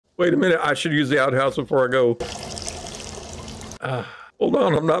Wait a minute, I should use the outhouse before I go. Hold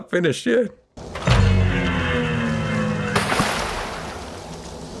on, I'm not finished yet.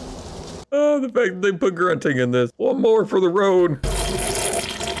 Oh, the fact that they put grunting in this. One more for the road.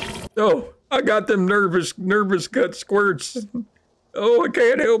 Oh, I got them nervous cut squirts. Oh, I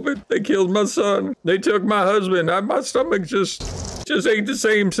can't help it. They killed my son. They took my husband. My stomach just ain't the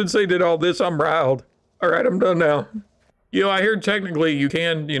same since they did all this. I'm riled. All right, I'm done now. You know, I hear technically you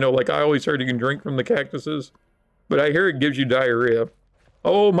can, you know, like I always heard you can drink from the cactuses, but I hear it gives you diarrhea.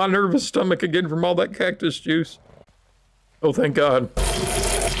 Oh, my nervous stomach again from all that cactus juice. Oh, thank God.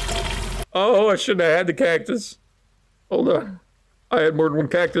 Oh, I shouldn't have had the cactus. Hold on. I had more than one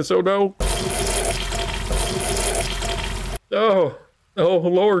cactus. Oh, no. Oh,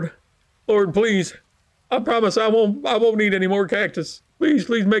 Lord. Lord, please. I promise I won't need any more cactus. Please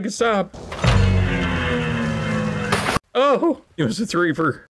make it stop. Oh, it was a 3 for